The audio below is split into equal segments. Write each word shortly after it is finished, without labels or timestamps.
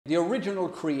The original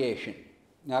creation.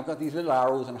 Now I've got these little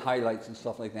arrows and highlights and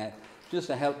stuff like that just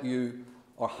to help you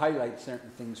or highlight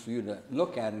certain things for you to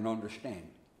look at and understand.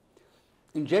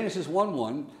 In Genesis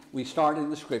 1:1, we start in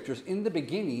the scriptures, in the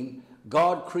beginning,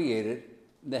 God created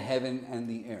the heaven and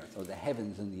the earth, or the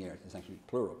heavens and the earth. It's actually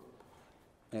plural.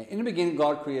 In the beginning,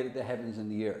 God created the heavens and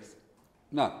the earth.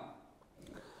 Now,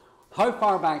 how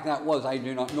far back that was, I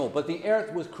do not know, but the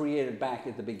earth was created back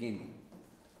at the beginning.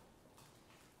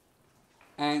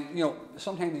 And,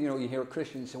 sometimes, you hear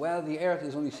Christians say, well, the earth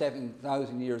is only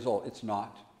 7,000 years old. It's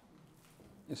not.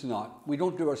 It's not. We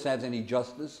don't do ourselves any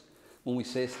justice when we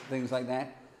say things like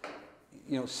that.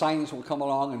 Science will come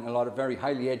along, and a lot of very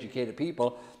highly educated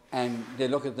people, and they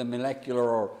look at the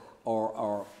molecular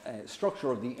or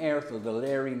structure of the earth, or the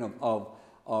layering of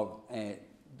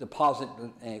deposits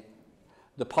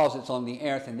on the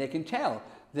earth, and they can tell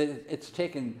that it's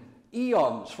taken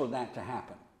eons for that to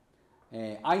happen.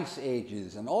 Ice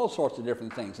ages and all sorts of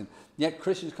different things, and yet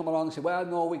Christians come along and say, well,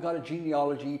 no, we got a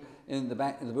genealogy in the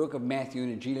book of Matthew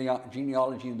and a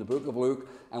genealogy in the book of Luke,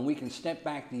 and we can step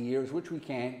back the years, which we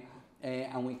can,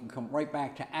 and we can come right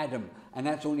back to Adam, and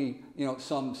that's only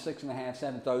some 6,500,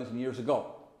 7,000 years ago.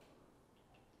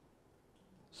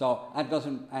 So that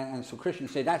doesn't, and so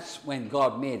Christians say that's when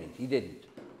God made it. He didn't.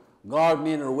 God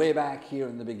made it way back here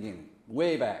in the beginning,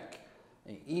 way back.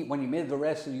 When he made the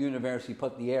rest of the universe, he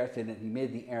put the earth in it. He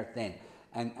made the earth then.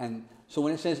 And so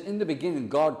when it says, in the beginning,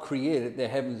 God created the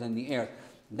heavens and the earth,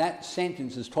 that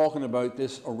sentence is talking about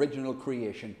this original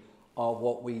creation of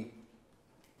what we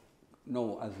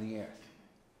know as the earth.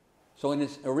 So in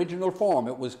its original form,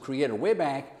 it was created way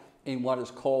back in what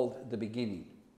is called the beginning.